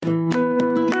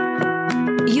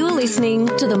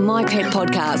listening to the My Pet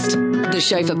Podcast, the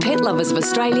show for pet lovers of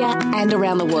Australia and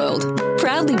around the world.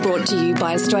 Proudly brought to you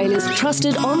by Australia's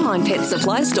trusted online pet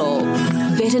supply store,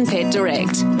 Vet and Pet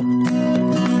Direct.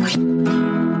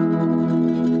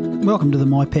 Welcome to the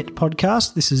My Pet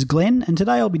Podcast. This is Glenn, and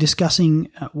today I'll be discussing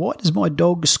why does my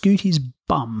dog scoot his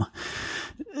bum?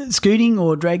 Scooting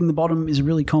or dragging the bottom is a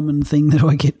really common thing that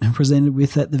I get presented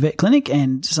with at the vet clinic,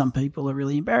 and some people are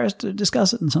really embarrassed to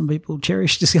discuss it and some people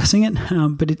cherish discussing it.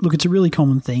 But it's a really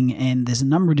common thing, and there's a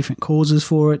number of different causes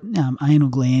for it. Anal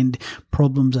gland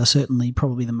problems are certainly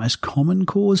probably the most common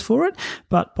cause for it,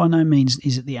 but by no means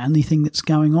is it the only thing that's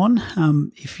going on.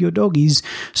 If your dog is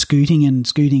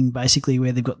scooting basically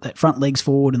where they've got that front legs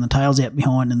forward and the tail's out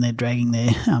behind and they're dragging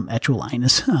their actual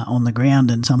anus on the ground,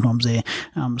 and sometimes they're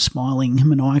smiling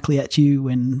maniacally at you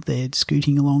when they're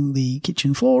scooting along the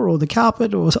kitchen floor or the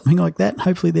carpet or something like that.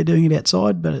 Hopefully they're doing it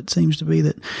outside, but it seems to be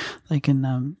that they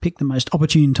can pick the most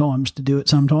opportune times to do it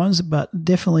sometimes. But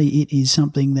definitely it is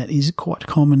something that is quite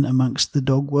common amongst the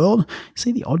dog world. You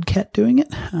see the odd cat doing it,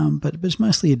 but it's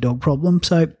mostly a dog problem.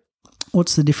 So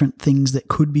what's the different things that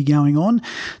could be going on?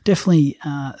 Definitely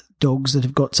dogs that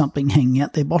have got something hanging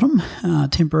out their bottom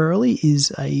temporarily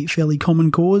is a fairly common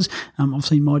cause. I've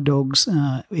seen my dogs,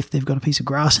 if they've got a piece of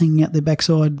grass hanging out their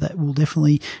backside, that will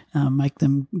definitely make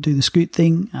them do the scoot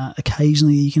thing.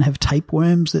 Occasionally you can have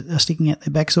tapeworms that are sticking out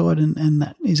their backside, and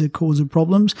that is a cause of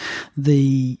problems.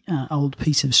 The old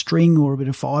piece of string or a bit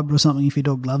of fibre or something, if your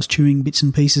dog loves chewing bits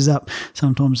and pieces up,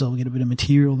 sometimes they'll get a bit of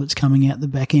material that's coming out the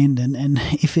back end, and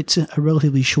if it's a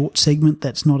relatively short segment,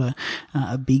 that's not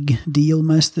a big deal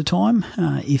most of the time.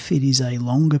 If it is a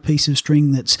longer piece of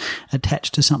string that's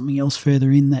attached to something else further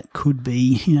in, that could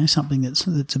be, something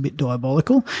that's a bit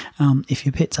diabolical. If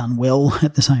your pet's unwell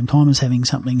at the same time as having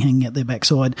something hanging out their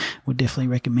backside, would definitely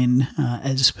recommend,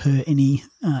 as per any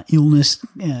illness,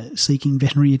 seeking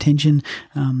veterinary attention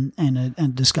and a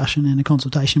discussion and a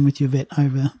consultation with your vet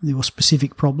over your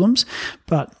specific problems.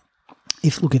 But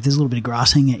if there's a little bit of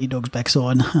grass hanging at your dog's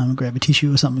backside, grab a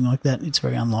tissue or something like that, it's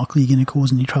very unlikely you're going to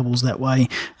cause any troubles that way.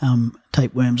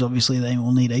 Tapeworms, obviously, they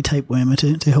will need a tapewormer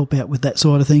to help out with that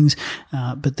side of things.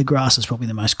 But the grass is probably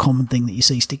the most common thing that you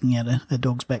see sticking out a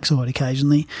dog's backside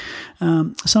occasionally.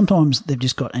 Sometimes they've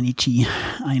just got an itchy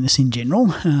anus in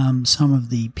general. Some of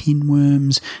the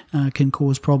pinworms can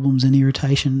cause problems and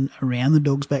irritation around the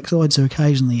dog's backside. So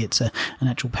occasionally it's an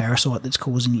actual parasite that's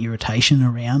causing irritation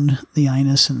around the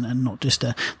anus and not just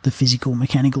the physical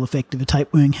mechanical effect of a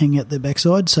tapeworm hanging out their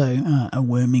backside. So a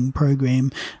worming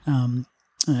program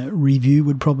review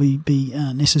would probably be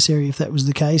necessary if that was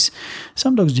the case.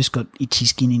 Some dogs just got itchy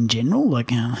skin in general,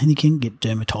 like you can get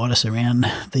dermatitis around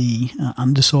the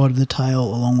underside of the tail,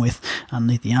 along with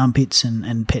underneath the armpits,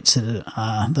 and pets that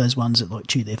are those ones that like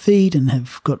chew their feet and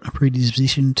have got a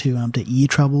predisposition to ear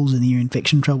troubles and ear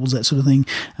infection troubles, that sort of thing.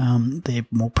 They're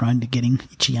more prone to getting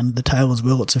itchy under the tail as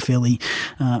well. It's a fairly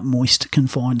moist,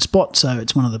 confined spot, so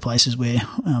it's one of the places where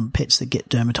pets that get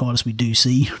dermatitis, we do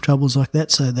see troubles like that.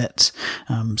 So that's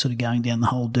sort of going down the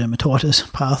whole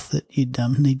dermatitis path that you'd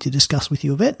need to discuss with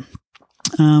your vet.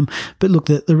 But look,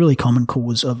 the really common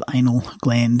cause of anal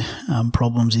gland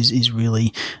problems is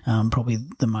really probably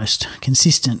the most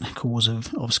consistent cause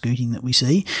of scooting that we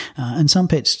see. And some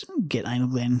pets get anal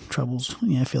gland troubles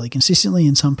fairly consistently,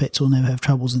 and some pets will never have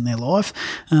troubles in their life.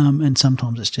 And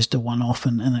sometimes it's just a one-off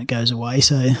and it goes away.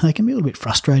 So they can be a little bit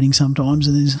frustrating sometimes,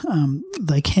 and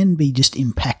they can be just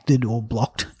impacted or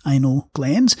blocked anal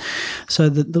glands. So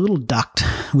the little duct,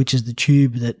 which is the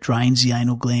tube that drains the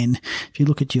anal gland, if you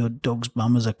look at your dog's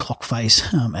bum as a clock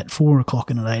face, at 4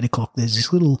 o'clock and at 8 o'clock, there's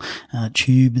this little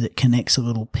tube that connects a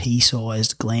little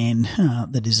pea-sized gland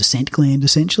that is a scent gland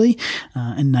essentially,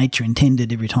 and nature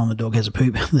intended every time the dog has a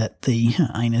poop that the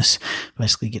anus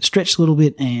basically gets stretched a little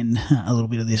bit, and a little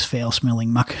bit of this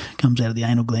foul-smelling muck comes out of the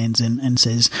anal glands and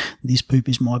says, this poop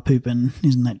is my poop, and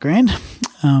isn't that grand?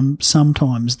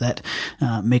 Sometimes that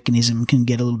mechanism can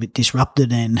get a little bit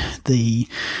disrupted, and the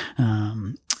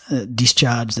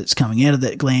discharge that's coming out of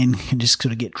that gland can just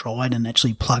sort of get dried and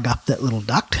actually plug up that little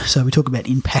duct. So we talk about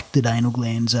impacted anal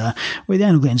glands, where the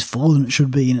anal gland's fuller than it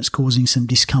should be, and it's causing some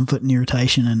discomfort and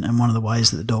irritation. And one of the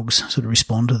ways that the dogs sort of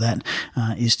respond to that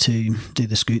is to do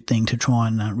the scoot thing to try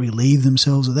and relieve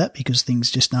themselves of that, because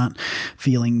things just aren't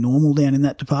feeling normal down in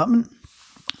that department.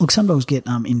 Look, some dogs get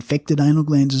infected anal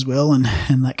glands as well, and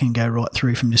that can go right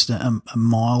through from just a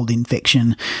mild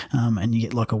infection, and you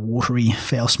get like a watery,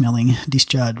 foul-smelling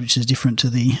discharge, which is different to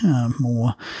the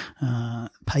more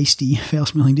pasty,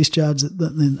 foul-smelling discharge that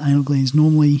the anal glands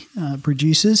normally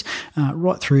produces,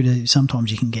 right through to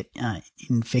sometimes you can get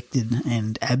infected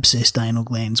and abscessed anal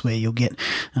glands where you'll get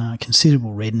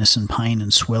considerable redness and pain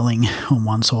and swelling on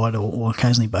one side or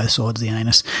occasionally both sides of the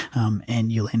anus,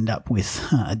 and you'll end up with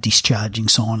a discharging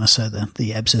sinus, so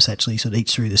the abscess actually sort of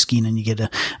eats through the skin and you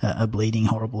get a bleeding,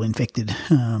 horrible, infected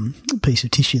piece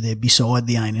of tissue there beside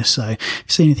the anus. So if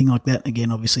you see anything like that,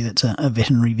 again, obviously that's a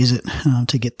veterinary visit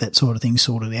to get that sort of thing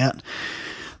sorted out.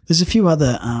 There's a few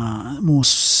other more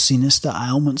sinister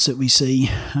ailments that we see.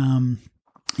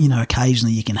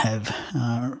 Occasionally you can have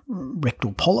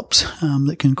rectal polyps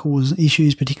that can cause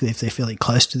issues, particularly if they're fairly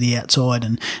close to the outside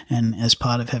and as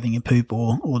part of having a poop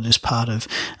or just part of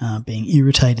being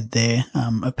irritated there,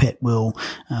 a pet will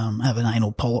have an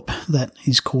anal polyp that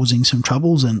is causing some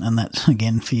troubles, and that's,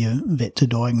 again, for your vet to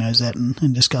diagnose that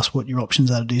and discuss what your options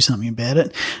are to do something about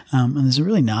it. And there's a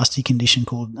really nasty condition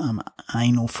called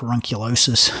anal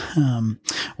furunculosis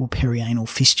or perianal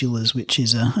fistulas, which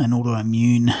is an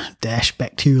autoimmune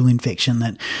bacterial infection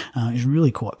that is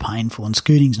really quite painful, and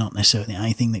scooting's not necessarily the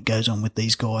only thing that goes on with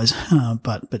these guys,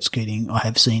 but scooting I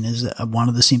have seen as one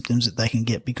of the symptoms that they can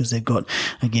get because they've got,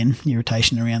 again,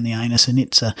 irritation around the anus, and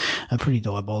it's a pretty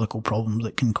diabolical problem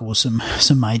that can cause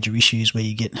some major issues where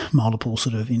you get multiple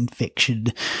sort of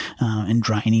infected and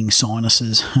draining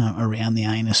sinuses around the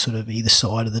anus, sort of either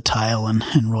side of the tail and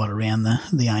right around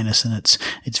the anus, and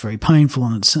it's very painful,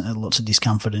 and it's lots of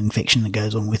discomfort and infection that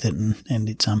goes on with it, and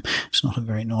it's not a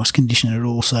very nice condition at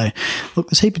all. So look,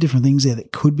 there's a heap of different things there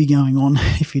that could be going on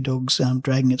if your dog's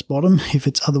dragging its bottom. If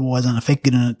it's otherwise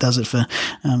unaffected and it does it for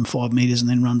 5 metres and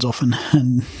then runs off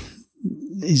and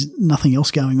is nothing else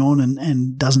going on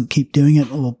and doesn't keep doing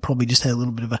it, or probably just had a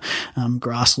little bit of a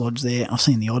grass lodge there. I've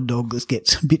seen the odd dog that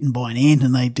gets bitten by an ant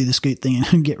and they do the scoot thing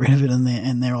and get rid of it,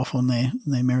 and they're off on their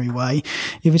merry way.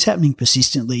 If it's happening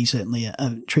persistently, certainly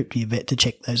a trip to your vet to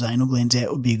check those anal glands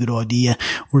out would be a good idea.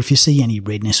 Or if you see any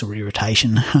redness or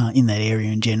irritation in that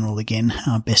area in general, again,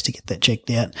 best to get that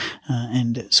checked out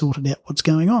and sorted out what's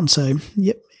going on. So,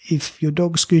 yep. If your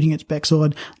dog's scooting its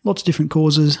backside, lots of different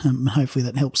causes, hopefully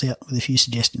that helps out with a few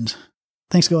suggestions.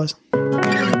 Thanks, guys.